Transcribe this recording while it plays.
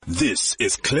This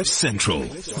is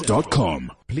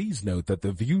CliffCentral.com. Please note that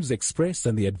the views expressed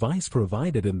and the advice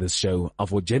provided in this show are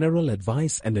for general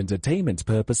advice and entertainment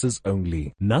purposes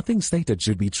only. Nothing stated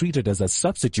should be treated as a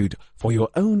substitute for your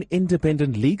own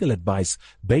independent legal advice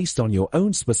based on your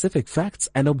own specific facts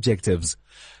and objectives.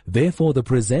 Therefore, the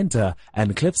presenter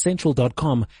and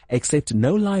CliffCentral.com accept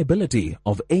no liability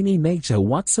of any nature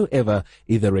whatsoever,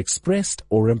 either expressed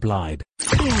or implied.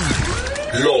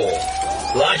 Law,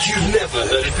 like you've never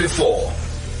heard it before.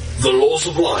 The Laws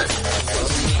of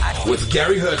Life with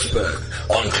Gary Hertzberg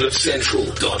on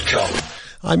CliffCentral.com.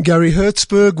 I'm Gary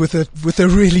Hertzberg with a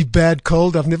really bad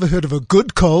cold. I've never heard of a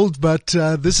good cold, but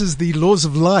this is the Laws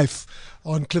of Life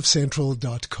on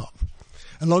CliffCentral.com.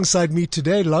 Alongside me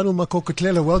today, Lionel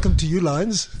Makokotlela. Welcome to you,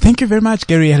 Lions. Thank you very much,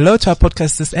 Gary. Hello to our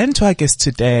podcasters and to our guests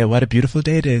today. What a beautiful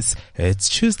day it is. It's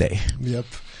Tuesday. Yep.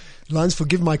 Lions,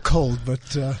 forgive my cold,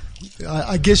 but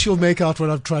I guess you'll make out what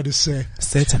I'm trying to say.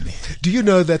 Certainly. Do you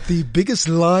know that the biggest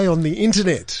lie on the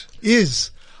internet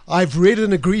is, I've read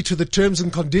and agreed to the terms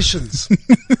and conditions?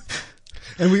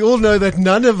 And we all know that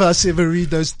none of us ever read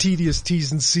those tedious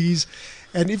T's and C's.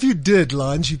 And if you did,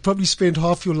 Lions, you'd probably spend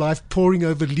half your life poring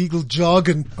over legal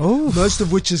jargon, most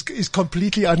of which is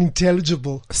completely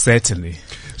unintelligible. Certainly.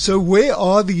 So where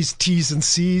are these T's and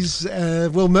C's?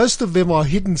 Well, most of them are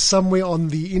hidden somewhere on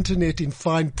the internet in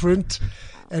fine print,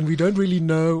 and we don't really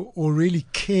know or really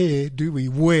care, do we,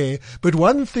 where? But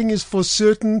one thing is for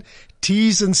certain,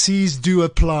 T's and C's do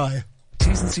apply.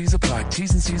 T's and C's apply,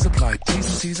 T's and C's apply, T's and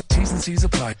C's, T's and C's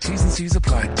apply, T's and C's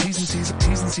apply, T's and C's,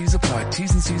 T's and C's apply,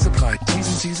 T's and C's apply, T's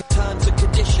and C's. Terms and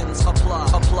conditions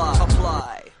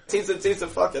apply. T's and C's are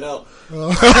fucking hell.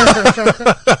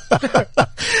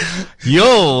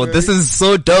 Yo, this is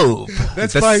so dope.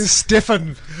 That's by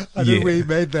Stefan. I don't know where he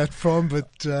made that from, but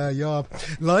yeah.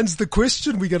 Lines, the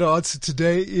question we're going to answer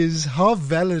today is, how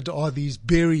valid are these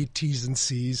buried T's and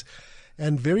C's?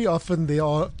 And very often there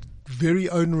are very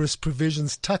onerous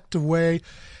provisions tucked away,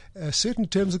 certain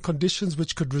terms and conditions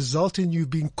which could result in you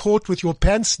being caught with your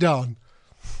pants down.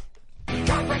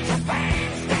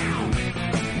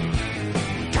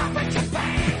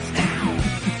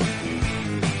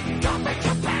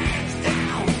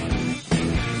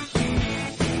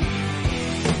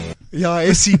 Yeah,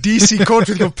 AC/DC, caught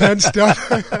with your pants down.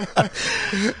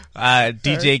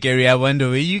 DJ Gary, I wonder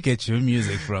where you get your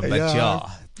music from, but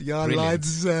yeah,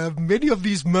 Lions, many of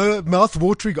these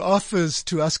mouth-watering offers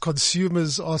to us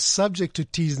consumers are subject to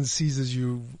T's and C's, as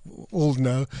you all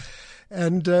know.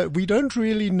 And we don't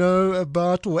really know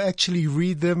about or actually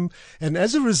read them. And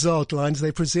as a result, Lions,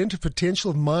 they present a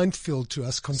potential minefield to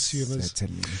us consumers.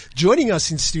 Certainly. Joining us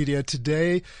in studio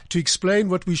today to explain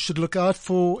what we should look out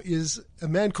for is a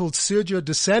man called Sergio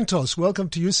dos Santos. Welcome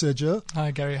to you, Sergio.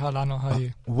 Hi, Gary. Hi, Lano. How are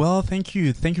you? Well, thank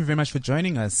you. Thank you very much for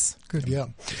joining us. Good. Yeah.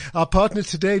 Our partner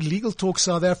today, Legal Talk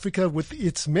South Africa, with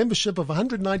its membership of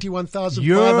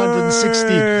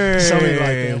 191,560. Something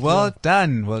like that. Well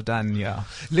done, yeah.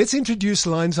 Let's introduce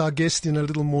Lines, our guest, in a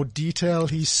little more detail.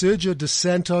 He's Sergio dos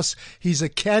Santos. He's a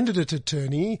candidate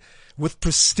attorney with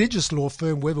prestigious law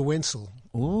firm Weber Wenzel.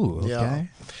 Ooh, okay. Yeah.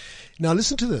 Now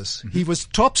listen to this. Mm-hmm. He was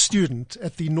top student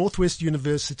at the Northwest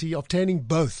University, obtaining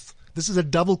both. This is a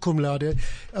double cum laude,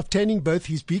 obtaining both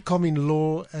his BCom in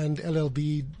law and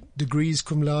LLB degrees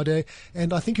cum laude.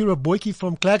 And I think you're a boykie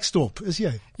from Klerksdorp, is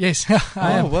you? Yes,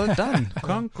 I am. Well done.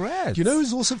 Congrats. You know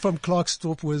who's also from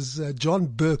Klerksdorp was John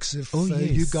Burks, if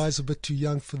yes. You guys are a bit too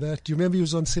young for that. Do you remember he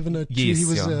was on 702? Yes, he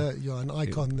was an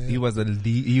icon there. He was a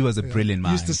brilliant man.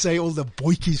 He used to say all the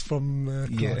boykies from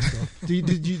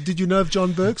Klerksdorp. Did you know of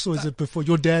John Burks, or is it before?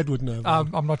 Your dad would know.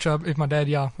 I'm not sure if my dad,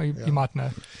 he might know.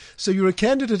 So you're a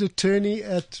candidate attorney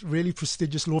at really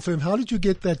prestigious law firm. How did you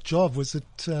get that job? Was it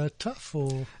tough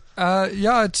or?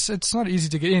 Yeah, it's not easy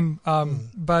to get in,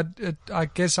 but I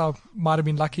guess I might have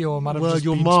been lucky, or might have just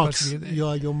your been marks. supposed to be there.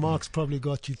 Yeah, your marks probably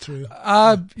got you through.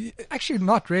 Actually,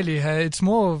 not really. It's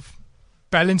more of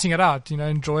balancing it out,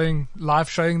 enjoying life,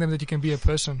 showing them that you can be a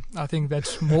person. I think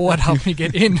that's more what helped me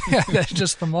get in than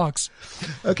just the marks.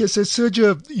 Okay, so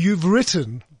Sergio, you've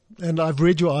written, and I've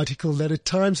read your article, that at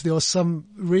times there are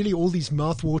all these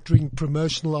mouth-watering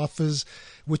promotional offers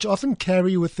which often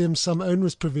carry with them some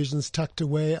onerous provisions tucked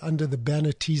away under the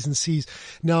banner T's and C's.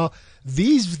 Now,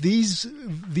 these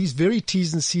very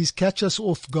T's and C's catch us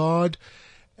off guard.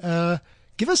 Can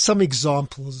Give us some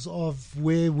examples of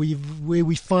where we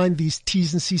find these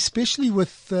T's and C's, especially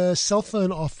with cell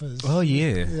phone offers. Oh,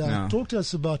 yeah. Talk to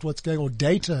us about what's going on.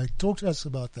 Data. Talk to us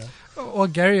about that. Well,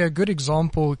 Gary, a good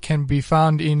example can be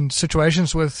found in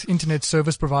situations with internet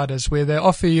service providers where they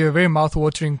offer you a very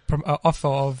mouth-watering offer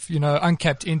of,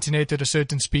 uncapped internet at a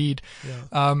certain speed,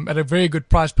 at a very good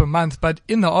price per month. But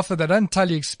in the offer, they don't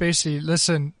tell you especially,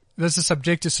 listen, this is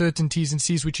subject to certain T's and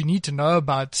C's which you need to know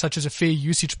about, such as a fair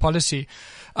usage policy.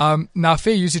 Now,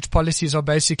 fair usage policies are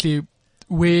basically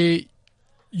where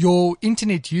your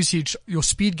internet usage, your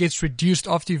speed gets reduced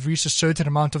after you've reached a certain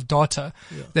amount of data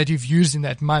that you've used in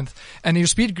that month. And your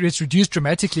speed gets reduced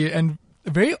dramatically, and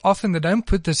very often they don't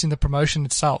put this in the promotion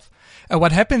itself. And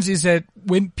what happens is that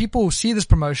when people see this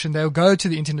promotion, they'll go to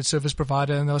the internet service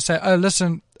provider and they'll say, oh,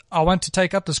 listen, I want to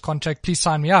take up this contract, please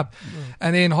sign me up.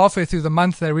 And then halfway through the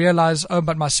month, they realize, oh,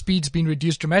 but my speed's been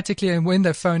reduced dramatically. And when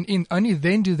they phone in, only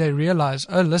then do they realize,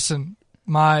 oh, listen,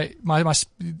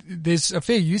 there's a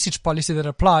fair usage policy that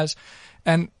applies,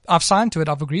 and I've signed to it,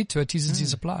 I've agreed to it, T's and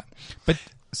C's apply. But,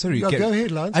 sorry, go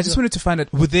ahead, Lance. I just wanted to find out,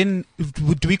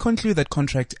 do we conclude that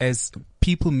contract as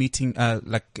people meeting,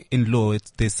 like in law,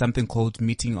 there's something called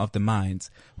meeting of the minds?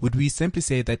 Would we simply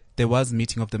say that there was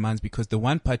meeting of the minds because the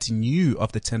one party knew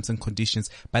of the terms and conditions,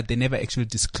 but they never actually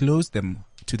disclosed them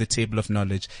to the table of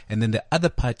knowledge, and then the other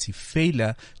party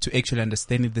failure to actually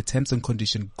understanding the terms and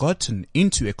conditions gotten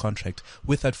into a contract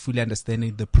without fully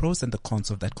understanding the pros and the cons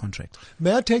of that contract?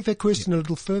 May I take that question a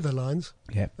little further, Lines?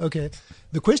 Yeah. Okay.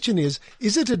 The question is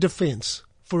it a defense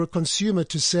for a consumer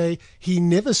to say he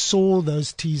never saw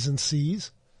those T's and C's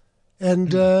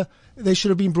and they should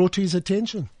have been brought to his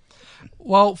attention?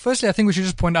 Well, firstly, I think we should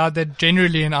just point out that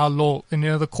generally in our law, and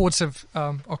the courts have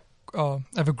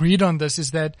agreed on this,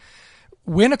 is that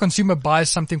when a consumer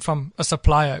buys something from a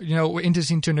supplier, or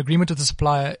enters into an agreement with the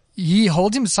supplier, he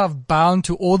holds himself bound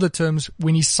to all the terms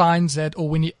when he signs that or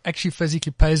when he actually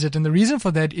physically pays it. And the reason for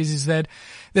that is that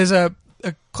there's a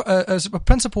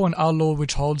principle in our law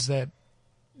which holds that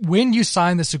when you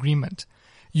sign this agreement,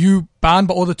 you bound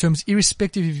by all the terms,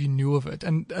 irrespective if you knew of it.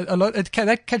 And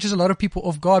that catches a lot of people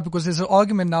off guard, because there's an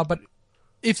argument now, but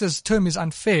if this term is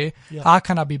unfair, how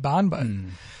can I be bound by it?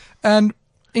 And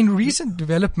in recent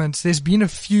developments, there's been a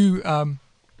few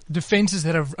defenses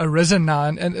that have arisen now.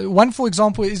 And one, for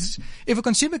example, is if a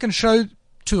consumer can show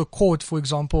to the court, for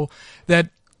example, that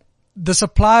the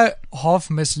supplier half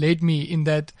misled me in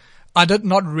that I did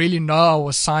not really know I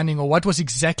was signing or what was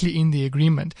exactly in the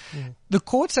agreement. The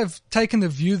courts have taken the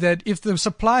view that if the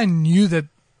supplier knew that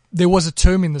there was a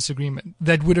term in this agreement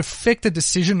that would affect the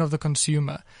decision of the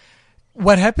consumer,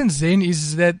 what happens then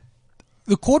is that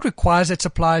the court requires that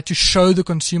supplier to show the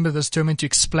consumer this term and to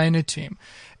explain it to him.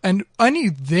 And only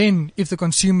then, if the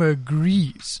consumer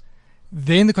agrees,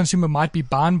 then the consumer might be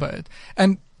bound by it.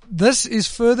 And this is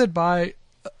furthered by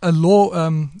a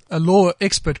law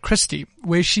expert, Christie,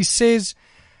 where she says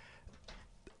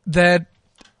that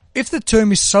if the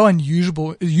term is so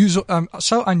unusual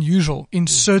in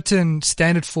certain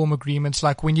standard form agreements,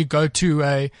 like when you go to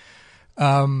a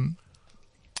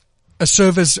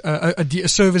service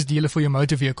dealer for your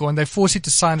motor vehicle, and they force you to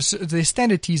sign their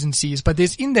standard T's and C's, but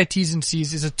there's in that T's and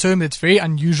C's is a term that's very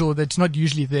unusual, that's not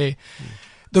usually there.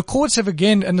 The courts have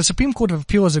again, and the Supreme Court of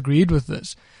Appeal has agreed with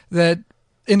this, that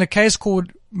in a case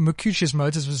called Mercutius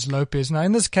Motors vs. Lopez. Now,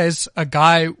 in this case, a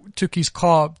guy took his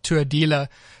car to a dealer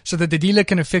so that the dealer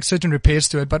can effect certain repairs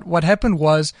to it. But what happened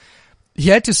was he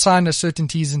had to sign a certain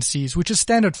T's and C's, which is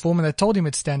standard form, and they told him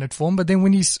it's standard form. But then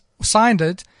when he signed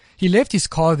it, he left his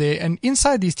car there, and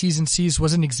inside these T's and C's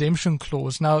was an exemption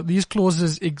clause. Now, these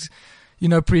clauses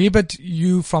prohibit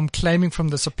you from claiming from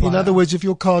the supplier. In other words, if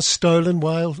your car's stolen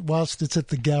whilst it's at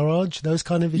the garage, those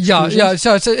kind of exclusions? Yeah.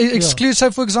 So it's excludes. So,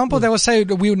 for example, they will say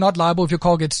that we're not liable if your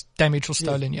car gets damaged or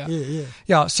stolen.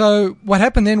 Yeah. So what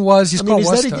happened then was his car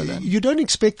was stolen. You don't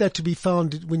expect that to be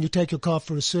found when you take your car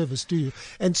for a service, do you?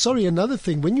 And sorry, another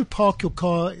thing, when you park your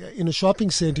car in a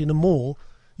shopping centre, in a mall,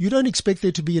 you don't expect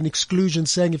there to be an exclusion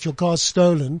saying if your car's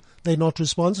stolen, they're not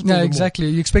responsible anymore. Exactly.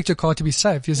 You expect your car to be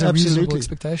safe. There's a reasonable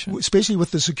expectation. Especially with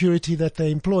the security that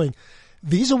they're employing.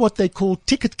 These are what they call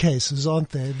ticket cases, aren't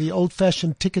they? The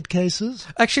old-fashioned ticket cases?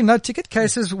 Actually, no, ticket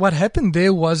cases, what happened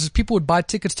there was people would buy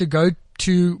tickets to go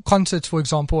to concerts, for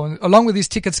example, and along with these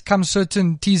tickets come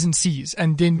certain T's and C's.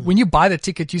 And then when you buy the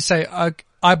ticket, you say,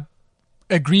 I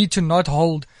agree to not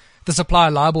hold the supplier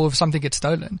liable if something gets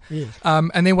stolen. Yes.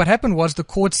 And then what happened was the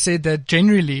court said that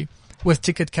generally with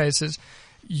ticket cases,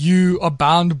 you are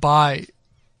bound by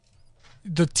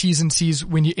the T's and C's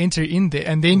when you enter in there.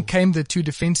 And then came the two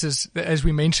defenses, as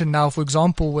we mentioned now, for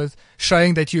example, with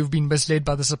showing that you've been misled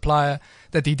by the supplier,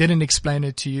 that he didn't explain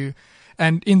it to you.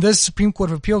 And in this Supreme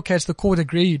Court of Appeal case, the court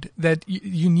agreed that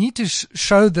you need to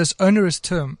show this onerous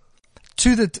term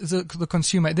to the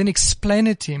consumer, then explain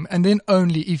it to him, and then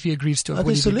only if he agrees to it.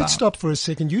 Okay, so let's stop for a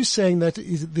second. You're saying that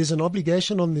there's an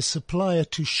obligation on the supplier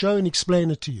to show and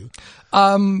explain it to you.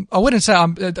 I wouldn't say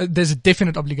there's a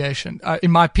definite obligation.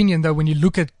 In my opinion, though, when you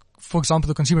look at, for example,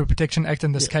 the Consumer Protection Act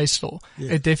and this case law,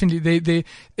 it definitely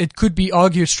it could be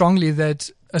argued strongly that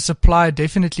a supplier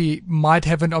definitely might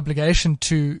have an obligation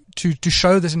to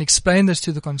show this and explain this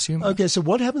to the consumer. Okay, so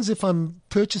what happens if I'm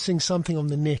purchasing something on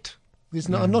the net?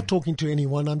 I'm not talking to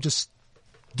anyone. I'm just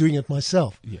doing it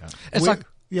myself.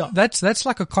 Yeah, that's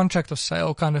like a contract of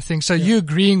sale kind of thing. So you're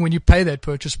agreeing when you pay that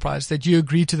purchase price that you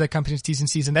agree to the company's T's and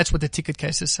C's, and that's what the ticket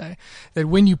cases say. That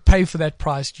when you pay for that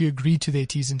price, you agree to their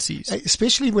T's and C's.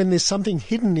 Especially when there's something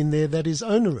hidden in there that is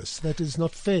onerous, that is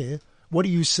not fair. What are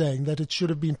you saying? That it should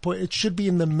have been it should be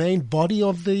in the main body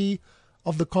of the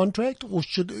contract, or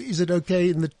is it okay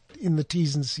in the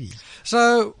T's and C's?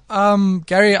 So,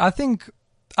 Gary, I think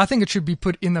it should be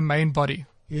put in the main body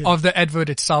of the advert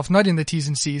itself, not in the T's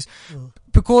and C's.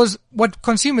 Because what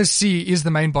consumers see is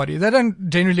the main body. They don't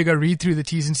generally go read through the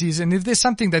T's and C's. And if there's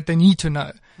something that they need to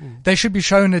know, they should be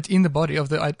shown it in the body of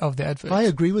the advert. I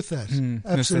agree with that.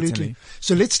 Absolutely.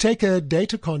 So let's take a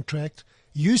data contract.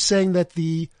 You saying that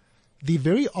the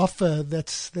very offer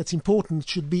that's important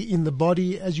should be in the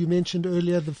body, as you mentioned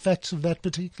earlier, the facts of that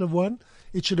particular one.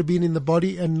 It should have been in the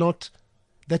body and not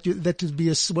that would be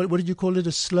what did you call it?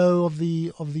 A slow of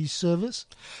the service?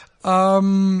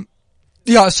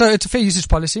 Yeah, so it's a fair usage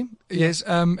policy. Yes.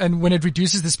 And when it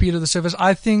reduces the speed of the service,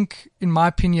 I think, in my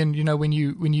opinion, when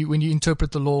you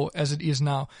interpret the law as it is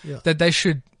now, that they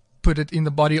should put it in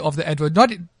the body of the advert,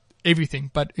 not everything,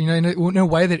 but in a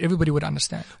way that everybody would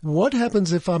understand. What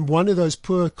happens if I'm one of those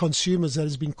poor consumers that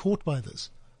has been caught by this?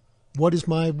 What is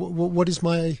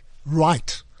my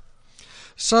right?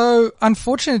 So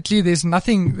unfortunately, there's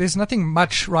nothing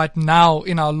much right now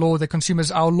in our law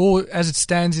that our law as it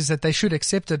stands is that they should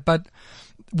accept it. But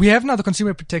we have now the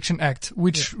Consumer Protection Act,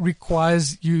 which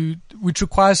requires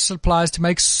suppliers to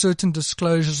make certain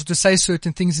disclosures, to say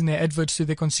certain things in their adverts to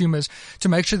their consumers to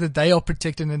make sure that they are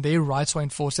protected and their rights are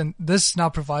enforced. And this now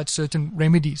provides certain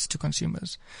remedies to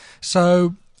consumers.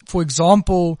 So, for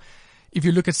example, if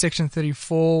you look at Section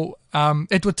 34,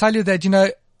 it will tell you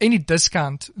that, any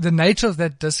discount, the nature of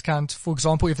that discount, for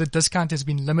example, if the discount has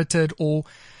been limited, or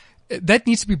that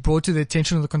needs to be brought to the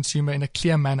attention of the consumer in a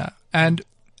clear manner. And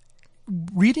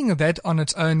reading of that on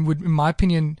its own would, in my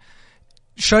opinion,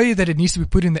 show you that it needs to be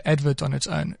put in the advert on its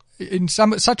own in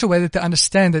such a way that they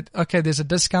understand that, okay, there's a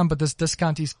discount, but this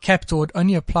discount is capped, or it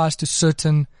only applies to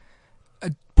certain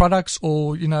products,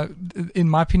 or, in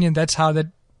my opinion, that's how it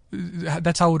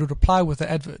would apply with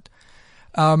the advert.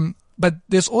 But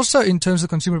there's also, in terms of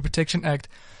the Consumer Protection Act,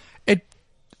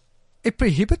 it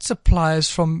prohibits suppliers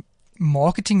from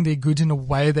marketing their goods in a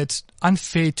way that's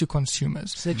unfair to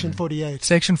consumers. Section 48.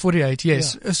 Section 48,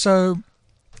 yes. Yeah. So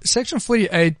Section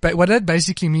 48, what that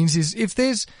basically means is if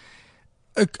there's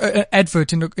an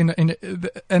advert and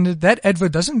that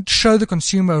advert doesn't show the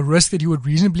consumer a risk that he would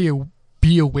reasonably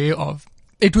be aware of,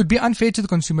 it would be unfair to the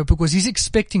consumer because he's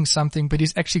expecting something, but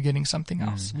he's actually getting something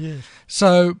else. Yes.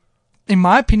 So, in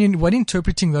my opinion, when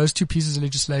interpreting those two pieces of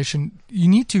legislation, you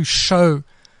need to show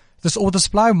this, or the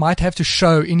supplier might have to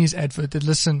show in his advert that,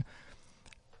 listen,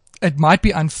 it might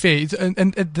be unfair.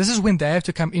 And this is when they have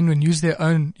to come in and use their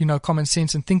own, common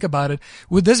sense and think about it.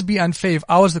 Would this be unfair if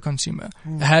I was the consumer?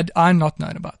 Had I not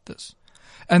known about this?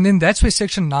 And then that's where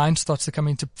Section 9 starts to come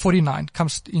into, 49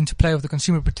 comes into play of the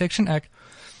Consumer Protection Act,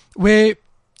 where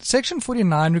Section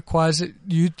 49 requires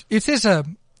you, if there's a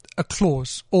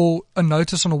clause or a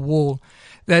notice on a wall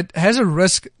that has a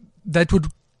risk that would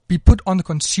be put on the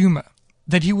consumer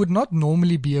that he would not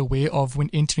normally be aware of when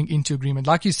entering into agreement.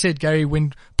 Like you said, Gary,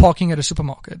 when parking at a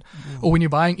supermarket or when you're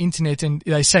buying internet and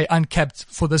they say uncapped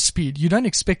for this speed, you don't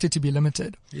expect it to be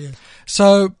limited. Yeah.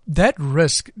 So that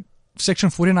risk,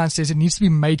 Section 49 says it needs to be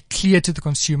made clear to the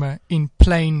consumer in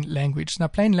plain language. Now,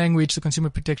 plain language, the Consumer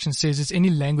Protection says, is any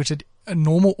language that a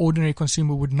normal, ordinary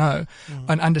consumer would know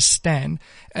and understand,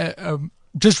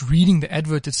 just reading the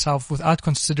advert itself without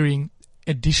considering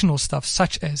additional stuff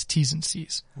such as T's and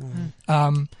C's.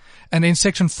 And then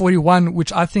Section 41,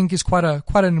 which I think is quite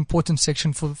an important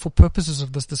section for purposes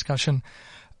of this discussion,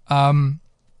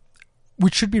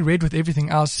 which should be read with everything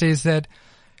else, says that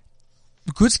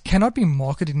goods cannot be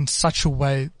marketed in such a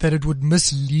way that it would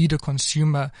mislead a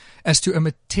consumer as to a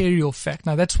material fact.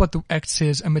 Now, that's what the Act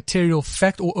says, a material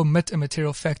fact, or omit a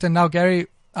material fact. And now, Gary,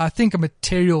 I think a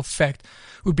material fact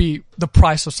would be the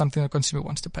price of something a consumer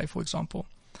wants to pay, for example.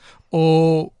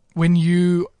 Or when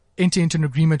you enter into an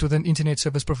agreement with an internet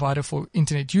service provider for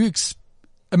internet.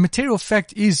 A material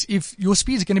fact is, if your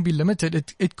speed is going to be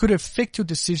limited, it could affect your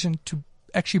decision to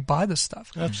actually buy this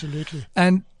stuff. Absolutely.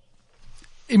 And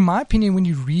in my opinion, when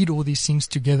you read all these things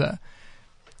together,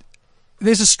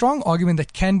 there's a strong argument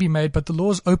that can be made, but the law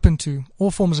is open to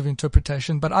all forms of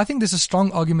interpretation. But I think there's a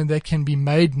strong argument that can be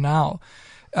made now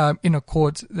in a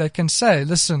court that can say,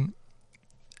 listen,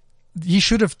 you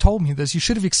should have told me this. You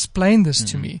should have explained this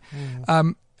to me.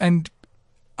 And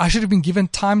I should have been given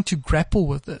time to grapple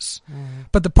with this.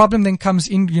 But the problem then comes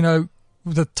in,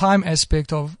 the time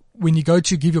aspect of when you go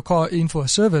to give your car in for a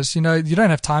service, you don't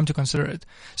have time to consider it.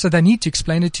 So they need to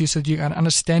explain it to you so that you can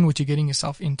understand what you're getting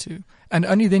yourself into. And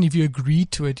only then, if you agree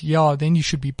to it, then you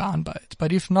should be bound by it.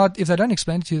 But if not, if they don't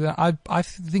explain it to you, then I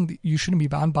think that you shouldn't be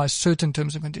bound by certain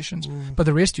terms and conditions. But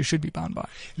the rest you should be bound by.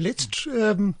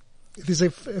 There's a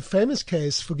famous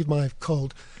case, forgive my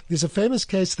cold, there's a famous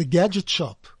case, the Gadget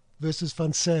Shop versus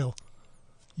Van Sale.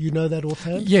 You know that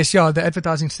offhand? Yes, the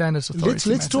Advertising Standards Authority.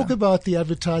 Let's talk about the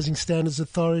Advertising Standards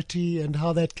Authority and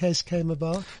how that case came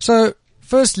about. So,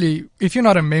 firstly, if you're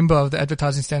not a member of the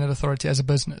Advertising Standards Authority as a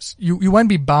business, you won't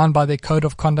be bound by their code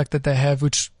of conduct that they have,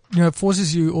 which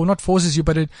forces you, or not forces you,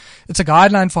 but it's a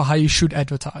guideline for how you should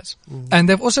advertise. And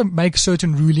they've also made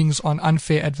certain rulings on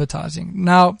unfair advertising.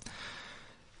 Now,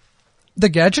 the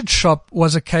Gadget Shop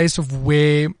was a case of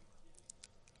where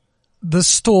the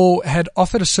store had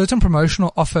offered a certain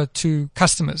promotional offer to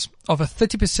customers of a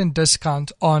 30%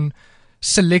 discount on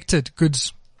selected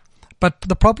goods. But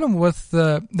the problem with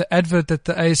the advert that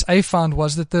the ASA found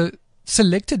was that the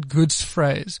selected goods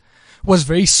phrase was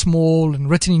very small and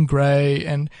written in grey,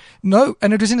 and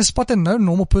it was in a spot that no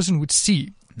normal person would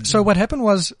see. So what happened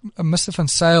was Mr. Van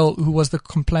Sale, who was the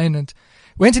complainant,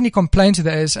 went and he complained to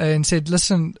the ASA and said,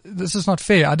 listen, this is not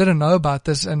fair. I didn't know about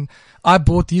this, and I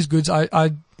bought these goods.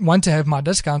 I want to have my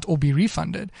discount or be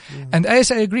refunded. And the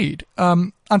ASA agreed.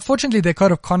 Unfortunately, their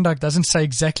code of conduct doesn't say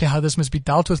exactly how this must be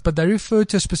dealt with, but they refer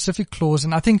to a specific clause.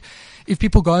 And I think if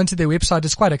people go into their website,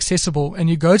 it's quite accessible, and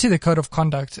you go to their code of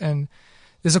conduct, and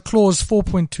there's a clause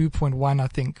 4.2.1, I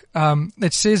think.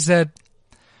 It says that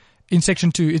in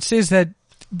section 2, it says that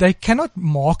they cannot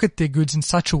market their goods in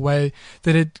such a way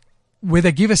that where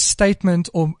they give a statement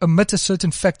or omit a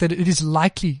certain fact that it is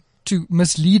likely to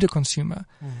mislead a consumer.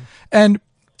 And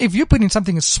if you put in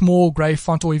something in small grey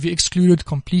font, or if you exclude it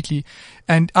completely,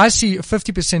 and I see a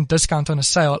 50% discount on a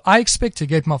sale, I expect to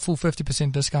get my full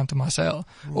 50% discount on my sale,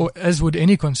 or as would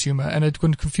any consumer, and it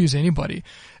wouldn't confuse anybody.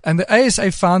 And the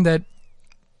ASA found that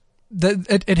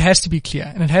it has to be clear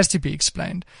and it has to be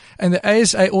explained. And the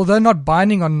ASA, although not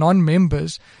binding on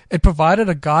non-members, it provided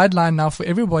a guideline now for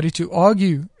everybody to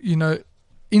argue,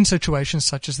 in situations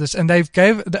such as this. And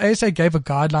the ASA gave a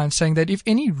guideline saying that if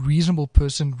any reasonable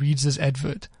person reads this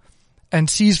advert and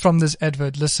sees from this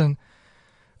advert, listen,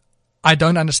 I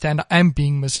don't understand, I am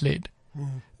being misled,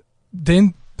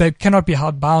 then they cannot be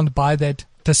held bound by that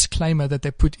disclaimer that they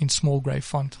put in small grey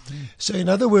font. So in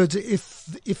other words, if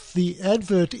the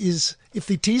advert if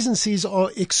the T's and C's are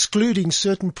excluding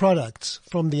certain products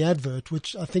from the advert,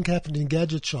 which I think happened in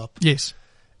Gadget Shop. Yes.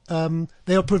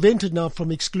 They are prevented now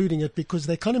from excluding it because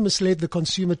they kind of misled the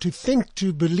consumer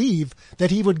to believe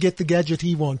that he would get the gadget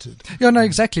he wanted. Yeah, no,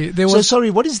 exactly.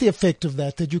 What is the effect of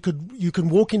that? That you can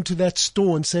walk into that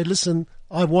store and say, listen,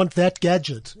 I want that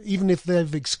gadget, even if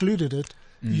they've excluded it.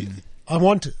 I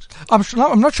want it. I'm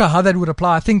not sure how that would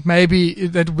apply. I think maybe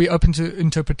that would be open to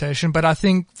interpretation. But I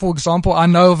think, for example, I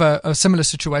know of a similar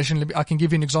situation. I can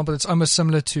give you an example that's almost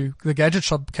similar to the Gadget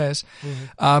Shop case,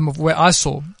 of where I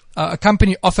saw a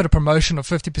company offered a promotion of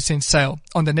 50% sale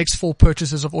on the next 4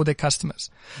 purchases of all their customers.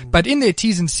 But in their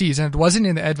T's and C's, and it wasn't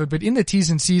in the advert, but in the T's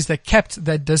and C's, they capped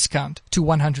that discount to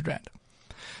 100 Rand.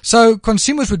 So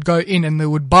consumers would go in and they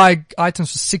would buy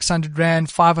items for 600 Rand,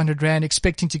 500 Rand,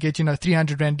 expecting to get,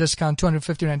 300 Rand discount,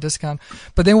 250 Rand discount.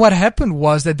 But then what happened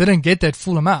was they didn't get that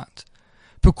full amount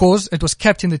because it was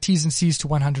capped in the T's and C's to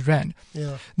 100 Rand.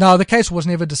 Yeah. Now the case was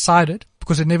never decided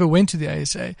because it never went to the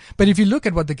ASA. But if you look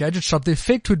at what the Gadget Shop, the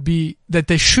effect would be that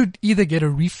they should either get a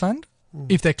refund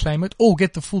if they claim it, or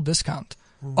get the full discount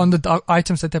on the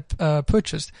items that they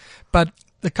purchased. But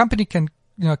the company can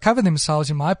cover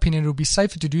themselves. In my opinion, it would be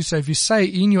safer to do so if you say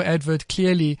in your advert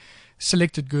clearly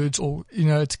selected goods, or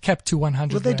it's capped to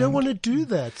 100. Well, they don't want to do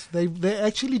that. They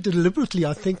actually deliberately,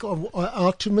 I think, are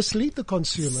out to mislead the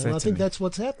consumer. Certainly. And I think that's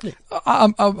what's happening.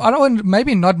 I don't want,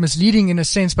 maybe not misleading in a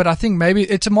sense, but I think maybe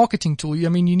it's a marketing tool. I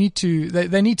mean,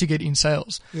 they need to get in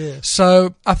sales. Yeah.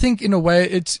 So I think in a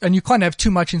way and you can't have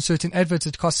too much in certain adverts.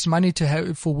 It costs money to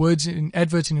have for words in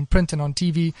adverts and in print and on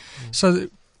TV. So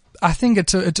I think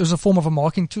it was a form of a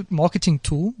marketing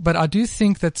tool, but I do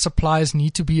think that suppliers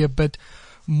need to be a bit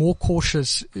more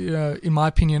cautious, in my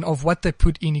opinion, of what they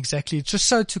put in exactly, just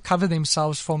so to cover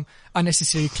themselves from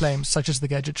unnecessary claims such as the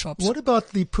gadget shops. What about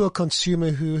the poor consumer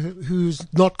who's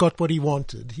not got what he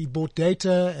wanted? He bought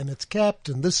data and it's capped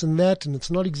and this and that, and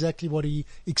it's not exactly what he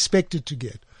expected to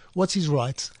get. What's his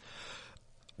rights?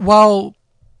 Well,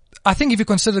 I think if you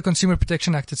consider the Consumer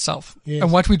Protection Act itself, yes,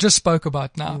 and what we just spoke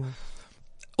about now,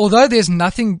 although there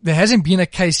hasn't been a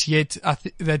case yet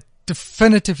that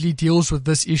definitively deals with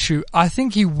this issue, I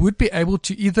think he would be able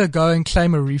to either go and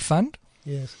claim a refund,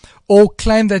 yes, or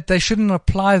claim that they shouldn't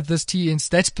apply this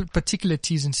that particular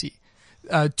T's and C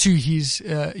to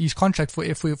his contract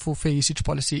for fair usage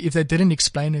policy if they didn't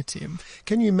explain it to him.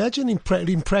 Can you imagine in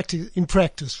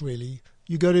practice, really,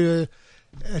 you go to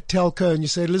a telco and you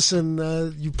say, listen,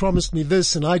 you promised me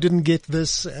this and I didn't get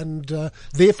this, and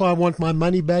therefore I want my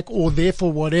money back, or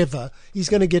therefore whatever. He's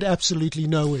going to get absolutely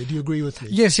nowhere. Do you agree with me?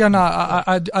 Yes, yeah, no,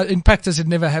 I in practice it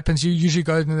never happens. You usually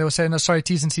go and they will say, no, sorry,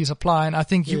 T's and C's apply. And I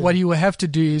think what you will have to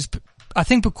do is, I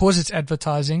think because it's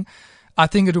advertising, I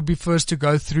think it will be first to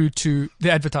go through to the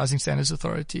Advertising Standards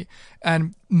Authority.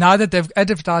 And now that the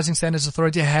Advertising Standards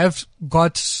Authority have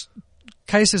got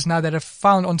cases now that have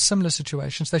found on similar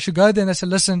situations, they should go there and they say,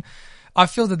 listen, I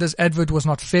feel that this advert was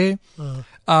not fair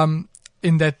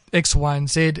in that X, Y, and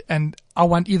Z, and I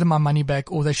want either my money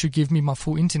back or they should give me my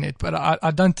full internet. But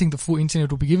I don't think the full internet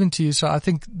will be given to you, so I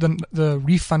think the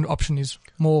refund option is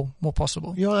more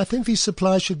possible. Yeah, I think these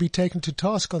suppliers should be taken to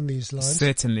task on these lines.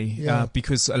 Certainly,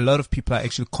 because a lot of people are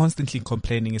actually constantly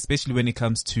complaining, especially when it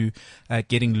comes to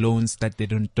getting loans that they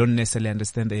don't necessarily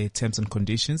understand the terms and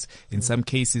conditions. In some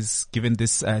cases, given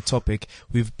this topic,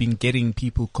 we've been getting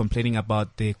people complaining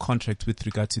about their contract with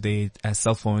regard to their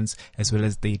cell phones as well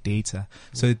as their data.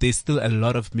 So there's still a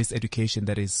lot of miseducation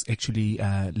that is actually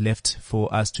left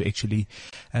for us to actually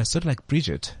sort of like bridge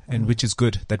it, and which is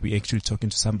good that we're actually talking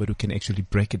to somebody who can actually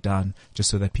break it down just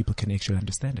so that people can actually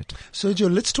understand it. Sergio,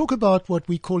 let's talk about what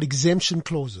we call exemption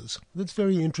clauses. That's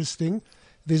very interesting.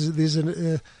 There's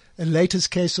a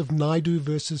latest case of Naidu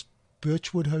versus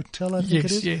Birchwood Hotel, I think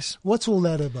it is. Yes. What's all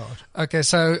that about? Okay,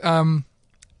 so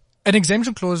an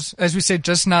exemption clause, as we said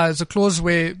just now, is a clause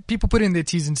where people put in their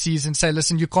T's and C's and say,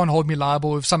 listen, you can't hold me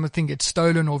liable if something gets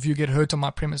stolen or if you get hurt on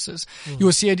my premises. You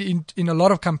will see it in a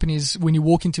lot of companies when you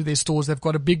walk into their stores, they've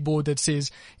got a big board that says,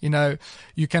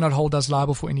 you cannot hold us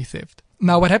liable for any theft.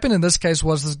 Now, what happened in this case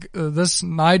was this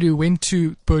Naidu went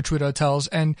to Birchwood Hotels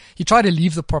and he tried to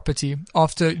leave the property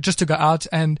just to go out,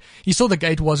 and he saw the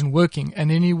gate wasn't working. And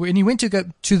then when he went to go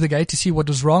to the gate to see what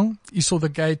was wrong, he saw the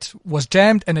gate was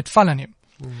jammed and it fell on him.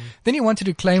 Then he wanted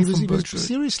to claim from Birchwood. He was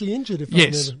seriously injured, if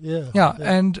yes. I remember. Yeah.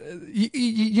 And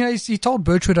he told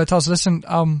Birchwood Hotels, listen,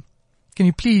 can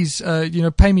you please,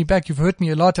 pay me back? You've hurt me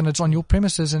a lot and it's on your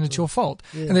premises and it's your fault.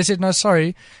 Yeah. And they said, no,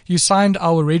 sorry. You signed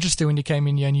our register when you came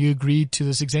in here and you agreed to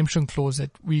this exemption clause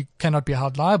that we cannot be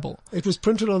held liable. It was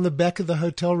printed on the back of the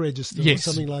hotel register or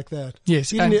something like that.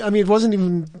 Yes. It wasn't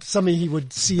even something he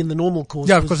would see in the normal course.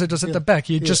 Yeah, because it was at the back.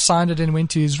 He just signed it and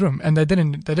went to his room, and they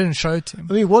didn't show it to him.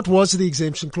 I mean, what was the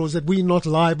exemption clause? That we're not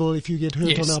liable if you get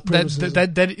hurt on our premises?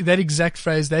 That exact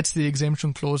phrase, that's the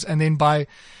exemption clause. And then by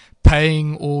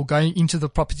paying or going into the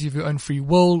property of your own free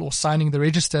will or signing the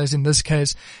registers, in this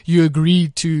case, you agree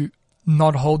to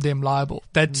not hold them liable.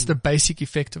 That's the basic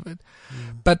effect of it.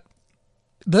 But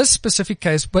this specific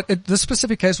case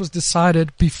was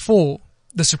decided before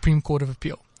the Supreme Court of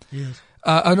Appeal. Yes.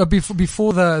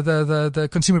 Before the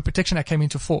Consumer Protection Act came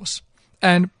into force.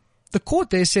 And the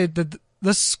court there said that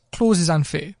this clause is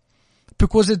unfair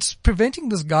because it's preventing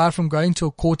this guy from going to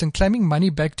a court and claiming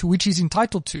money back to which he's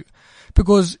entitled to.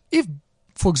 Because if,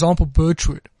 for example,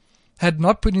 Birchwood had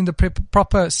not put in the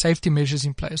proper safety measures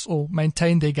in place or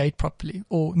maintained their gate properly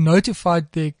or notified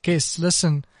their guests,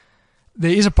 listen,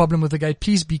 there is a problem with the gate,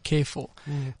 please be careful,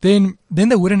 then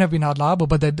they wouldn't have been held liable,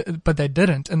 but they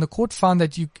didn't. And the court found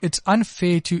that it's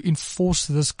unfair to enforce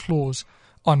this clause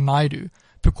on Naidu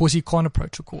because he can't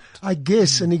approach a court. I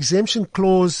guess an exemption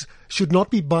clause should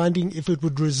not be binding if it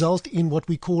would result in what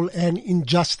we call an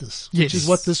injustice, which is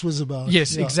what this was about.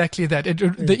 Yes, exactly that.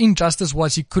 The injustice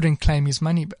was he couldn't claim his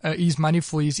money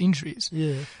for his injuries.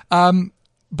 Yeah.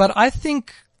 But I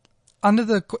think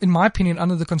in my opinion,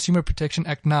 under the Consumer Protection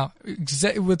Act now,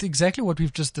 with exactly what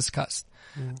we've just discussed,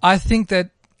 I think that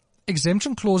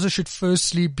exemption clauses should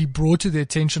firstly be brought to the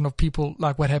attention of people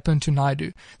like what happened to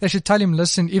Naidu. They should tell him,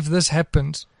 listen, if this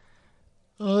happens.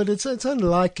 Oh, it's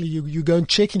unlikely you go and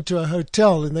check into a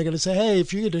hotel and they're going to say, hey,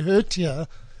 if you get hurt here,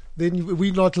 then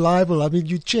we're not liable. I mean,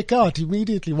 you check out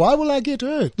immediately. Why will I get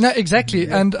hurt? No, exactly.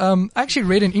 Yeah. And I actually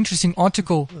read an interesting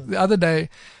article the other day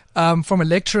from a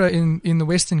lecturer in the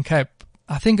Western Cape.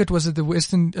 I think it was at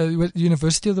the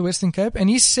University of the Western Cape. And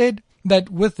he said that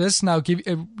with this now,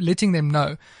 letting them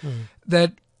know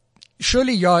that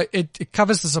surely, it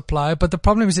covers the supplier, but the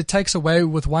problem is it takes away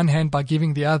with one hand by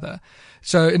giving the other.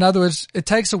 So in other words, it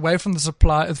takes away from the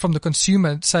supplier, from the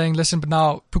consumer saying, listen, but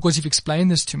now, because you've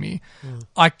explained this to me,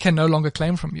 I can no longer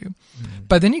claim from you.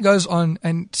 But then he goes on,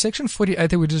 and section 48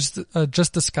 that we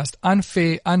just discussed,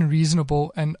 unfair,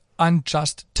 unreasonable, and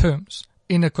unjust terms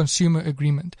in a consumer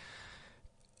agreement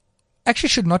actually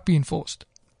should not be enforced.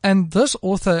 And this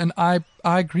author, and I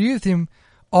agree with him,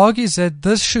 argues that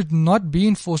this should not be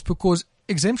enforced because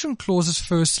exemption clauses,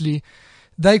 firstly,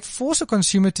 they force a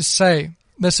consumer to say,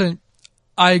 listen,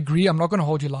 I agree, I'm not going to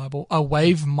hold you liable. I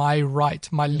waive my right,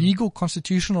 my legal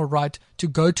constitutional right to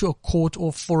go to a court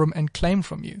or forum and claim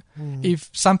from you if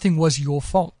something was your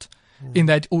fault in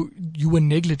that, or you were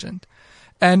negligent.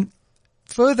 And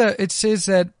further, it says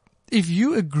that if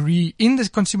you agree, in the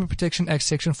Consumer Protection Act,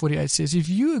 section 48 says, if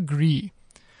you agree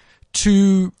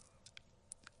to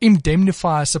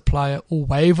indemnify a supplier or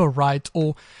waive a right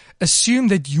or assume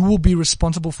that you will be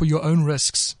responsible for your own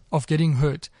risks of getting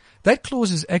hurt, that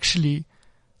clause is actually,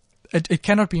 it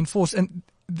cannot be enforced. And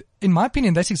in my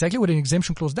opinion, that's exactly what an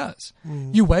exemption clause does.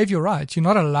 You waive your right. You're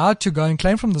not allowed to go and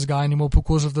claim from this guy anymore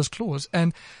because of this clause.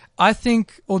 And I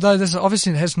think, although this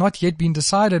obviously has not yet been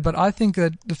decided, but I think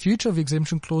that the future of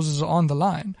exemption clauses are on the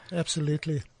line.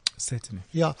 Absolutely. Certainly.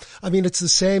 Yeah. I mean, it's the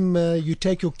same, you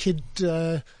take your kid,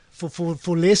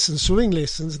 for lessons, swimming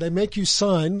lessons, they make you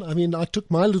sign. I mean, I took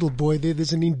my little boy there.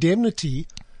 There's an indemnity,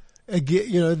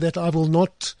 that I will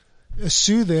not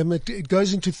sue them. It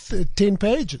goes into 10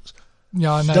 pages.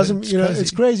 Yeah, I know.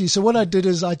 It's crazy. So what I did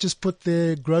is I just put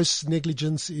their gross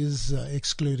negligence is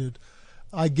excluded.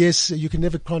 I guess you can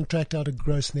never contract out a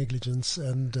gross negligence,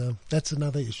 and that's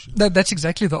another issue. That's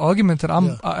exactly the argument that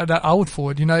that I would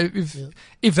forward.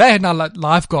 If they had now like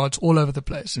lifeguards all over the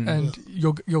place, and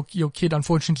your kid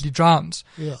unfortunately drowns,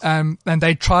 and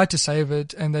they tried to save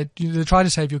it, and they tried to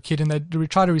save your kid, and they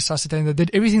tried to resuscitate, and they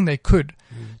did everything they could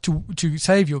to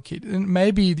save your kid, and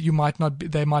maybe they might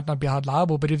not be held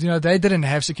liable. But if they didn't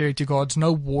have security guards,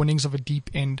 no warnings of a deep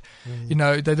end,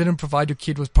 they didn't provide your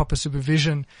kid with proper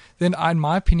supervision, then in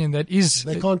my opinion, that is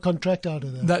they can't contract out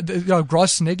of that.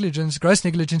 Gross negligence,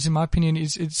 in my opinion,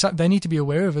 is they need to be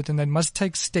aware of it, and they must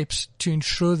take steps to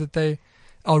ensure that they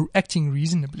are acting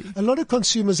reasonably. A lot of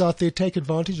consumers out there take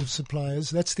advantage of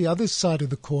suppliers. That's the other side of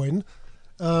the coin.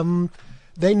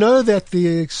 They know that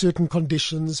there are certain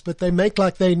conditions, but they make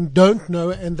like they don't know,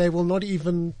 and they will not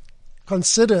even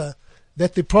consider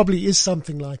that there probably is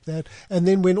something like that. And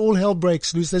then when all hell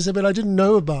breaks loose, they say, but I didn't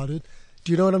know about it.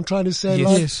 Do you know what I'm trying to say?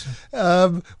 Yes.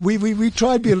 We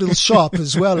try to be a little sharp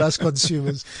as well as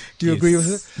consumers. Do you agree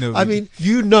with it? No, I mean,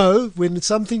 when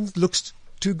something looks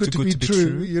too good to be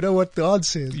true, you know what the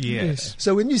answer is. Yes.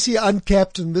 So when you see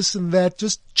uncapped and this and that,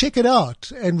 just check it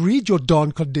out and read your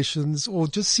darn conditions, or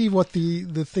just see what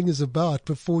the thing is about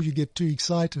before you get too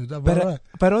excited.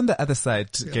 But on the other side,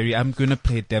 Gary, I'm going to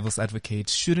play devil's advocate.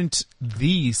 Shouldn't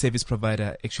the service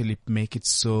provider actually make it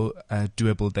so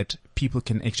doable that people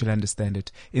can actually understand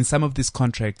it? In some of these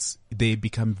contracts, they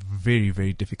become very,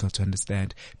 very difficult to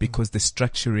understand because the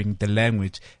structuring, the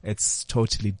language, it's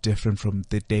totally different from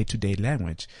the day-to-day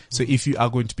language. So if you are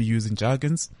going to be using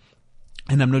jargons,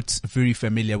 and I'm not very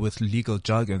familiar with legal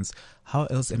jargons, how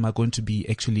else am I going to be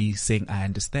actually saying I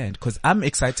understand? Because I'm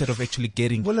excited of actually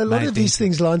getting. Well, a lot of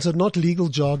these lines are not legal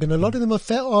jargon. A lot of them are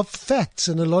facts,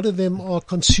 and a lot of them are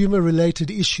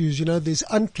consumer-related issues. There's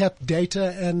uncapped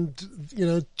data, and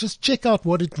just check out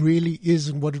what it really is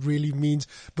and what it really means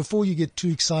before you get too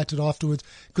excited afterwards.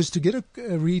 Because to get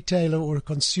a retailer or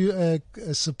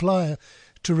a supplier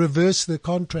to reverse the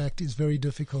contract is very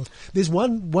difficult. There's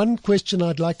one question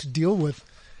I'd like to deal with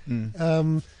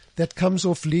that comes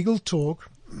off Legal Talk.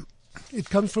 It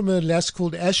comes from a lass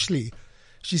called Ashley.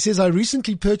 She says, I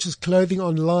recently purchased clothing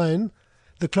online.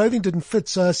 The clothing didn't fit,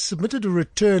 so I submitted a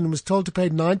return and was told to pay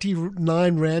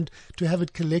 99 Rand to have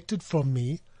it collected from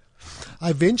me. I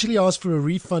eventually asked for a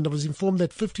refund. I was informed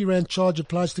that 50 Rand charge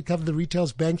applies to cover the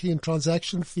retail's banking and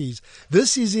transaction fees.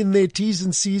 This is in their T's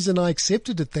and C's, and I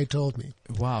accepted it, they told me.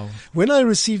 Wow. When I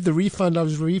received the refund, I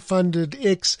was refunded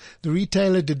X. The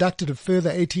retailer deducted a further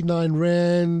 89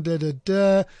 Rand,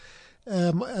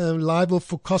 liable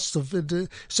for costs of it.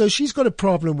 So she's got a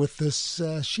problem with this.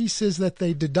 She says that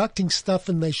they're deducting stuff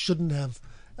and they shouldn't have.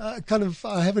 I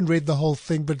haven't read the whole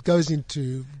thing, but it goes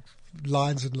into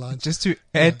lines and lines. Just to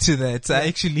add to that, I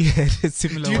actually had a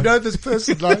similar Do you one. know this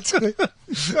person, Lines?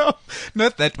 No,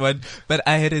 not that one. But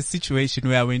I had a situation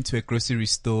where I went to a grocery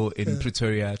store in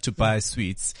Pretoria to buy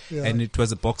sweets, and it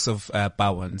was a box of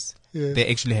bawans. Yeah. They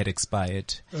actually had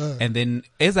expired. And then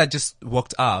as I just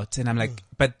walked out, and I'm like,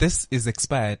 but this is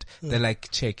expired. They're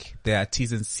like, check, there are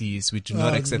T's and C's. We do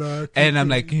not accept. No, and I'm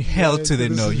like, hell to the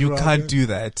this no. is You wrong, can't do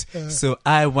that. So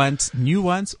I want new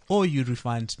ones or you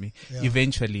refund me. Yeah.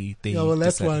 Eventually they Yeah, well, that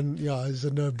decided. one, is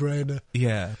a no-brainer.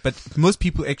 Yeah, but most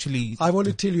people actually. I want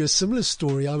to tell you a similar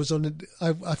story. I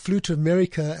flew to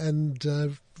America and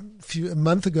a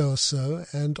month ago or so,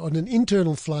 and on an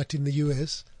internal flight in the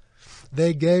US,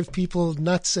 they gave people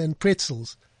nuts and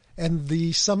pretzels, and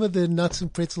some of the nuts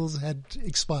and pretzels had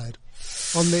expired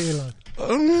on the airline.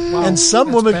 Wow, and some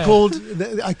that's woman bad. called,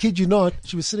 I kid you not,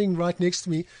 she was sitting right next to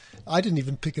me. I didn't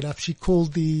even pick it up. She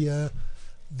called the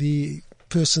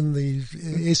person, the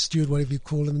air steward, whatever you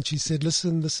call him, and she said,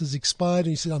 listen, this is expired. And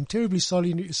he said, I'm terribly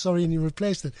sorry, and he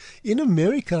replaced it. In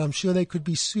America, I'm sure they could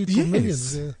be sued for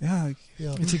millions. Yeah.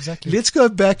 It's exactly. Let's go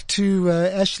back to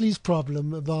Ashley's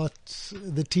problem about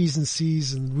the T's and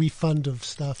C's and refund of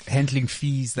stuff. Handling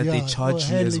fees that they charge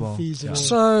you as well. Fees and all.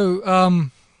 So,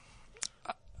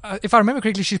 if I remember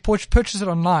correctly, she purchased it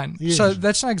online. Yes. So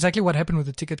that's not exactly what happened with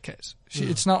the ticket case.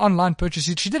 It's not online purchase.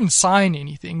 She didn't sign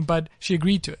anything, but she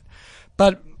agreed to it.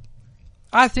 But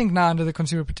I think now under the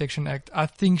Consumer Protection Act, I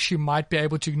think she might be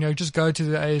able to, just go to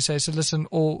the ASA, say, listen,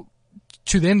 or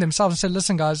to them themselves and say,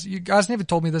 listen, guys, you guys never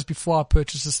told me this before I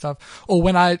purchased this stuff. Or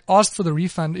when I asked for the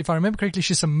refund, if I remember correctly,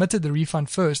 she submitted the refund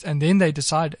first and then they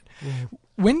decided.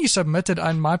 When you submit it,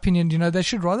 in my opinion, they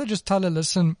should rather just tell her,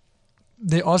 listen,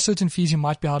 there are certain fees you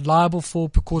might be held liable for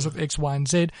because of X, Y, and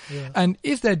Z. Yeah. And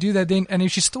if they do that, then, and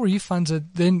if she still refunds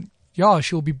it, then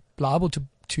she'll be liable to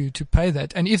pay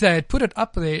that. And if they had put it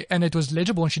up there and it was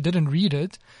legible and she didn't read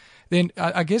it, then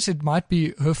I guess it might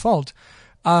be her fault.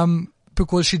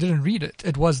 Because she didn't read it.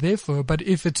 It was there for her. But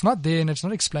if it's not there and it's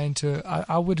not explained to her,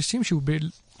 I would assume she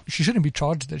shouldn't be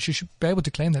charged that. She should be able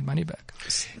to claim that money back.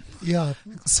 Yeah.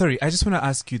 Sorry, I just want to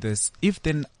ask you this. If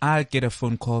then I get a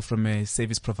phone call from a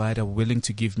service provider willing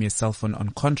to give me a cell phone on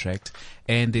contract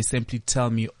and they simply tell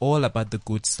me all about the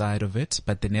good side of it,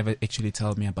 but they never actually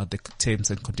tell me about the terms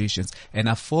and conditions, and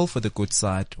I fall for the good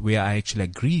side where I actually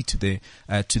agree to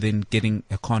then getting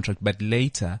a contract, but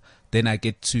later then I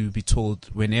get to be told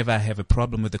whenever I have a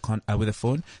problem with the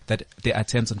phone that there are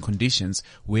terms and conditions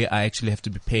where I actually have to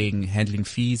be paying handling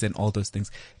fees and all those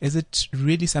things. Is it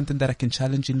really something that I can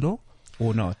challenge in law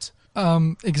or not?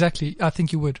 Exactly. I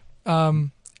think you would.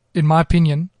 In my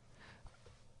opinion,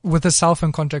 with a cell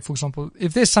phone contract, for example,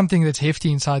 if there's something that's hefty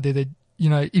inside there that,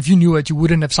 if you knew it, you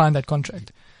wouldn't have signed that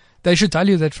contract. They should tell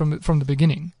you that from the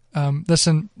beginning.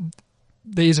 Listen,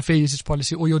 there is a fair usage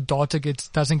policy, or your data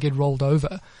doesn't get rolled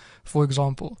over. For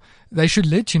example, they should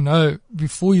let you know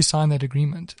before you sign that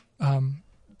agreement.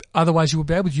 Otherwise, you've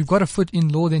got a foot in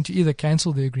law then to either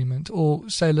cancel the agreement or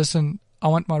say, listen, I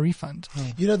want my refund.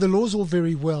 The law's all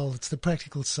very well. It's the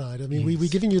practical side. I mean, we're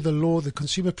giving you the law. The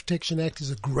Consumer Protection Act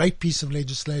is a great piece of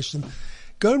legislation.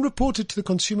 Go and report it to the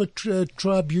consumer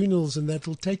tribunals, and that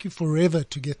will take you forever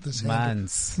to get this handled.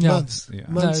 Months. Months No,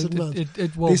 and months.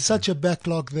 It will. There's such a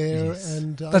backlog there,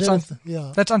 and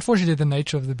That's unfortunately the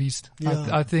nature of the beast. Yeah.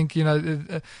 I think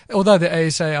although the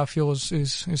ASA I feel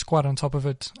is quite on top of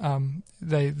it,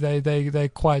 they're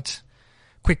quite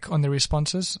quick on their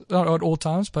responses, not at all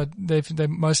times, but they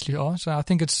mostly are. So I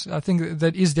think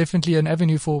that is definitely an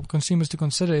avenue for consumers to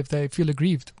consider if they feel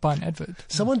aggrieved by an advert.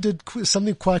 Someone did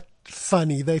something quite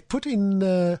funny. They put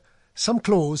in some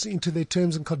clause into their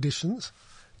terms and conditions,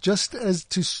 just as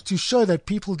to show that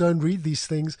people don't read these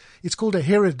things. It's called a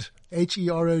HEROD,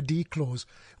 HEROD clause.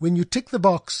 When you tick the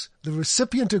box, the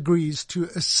recipient agrees to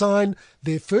assign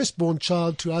their firstborn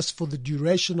child to us for the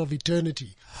duration of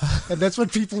eternity. And that's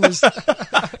what people was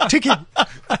ticking.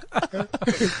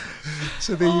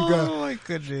 So there you go. Oh my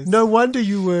goodness. No wonder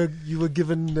you were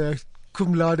given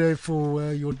cum laude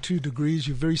for your 2 degrees.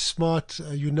 You're very smart.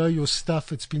 You know your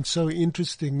stuff. It's been so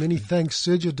interesting. Many thanks,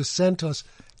 Sergio dos Santos,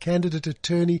 candidate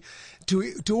attorney.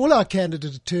 To all our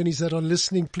candidate attorneys that are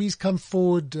listening, please come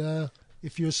forward.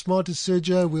 If you're as smart as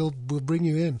Sergio, we'll bring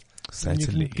you in. Certainly.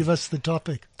 And you can give us the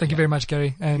topic. Thank you very much,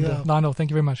 Gary. And Lionel, thank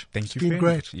you very much. Thank you. It's been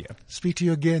great. Yeah. Speak to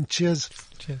you again. Cheers.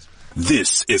 Cheers.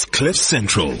 This is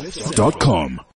CliffCentral.com.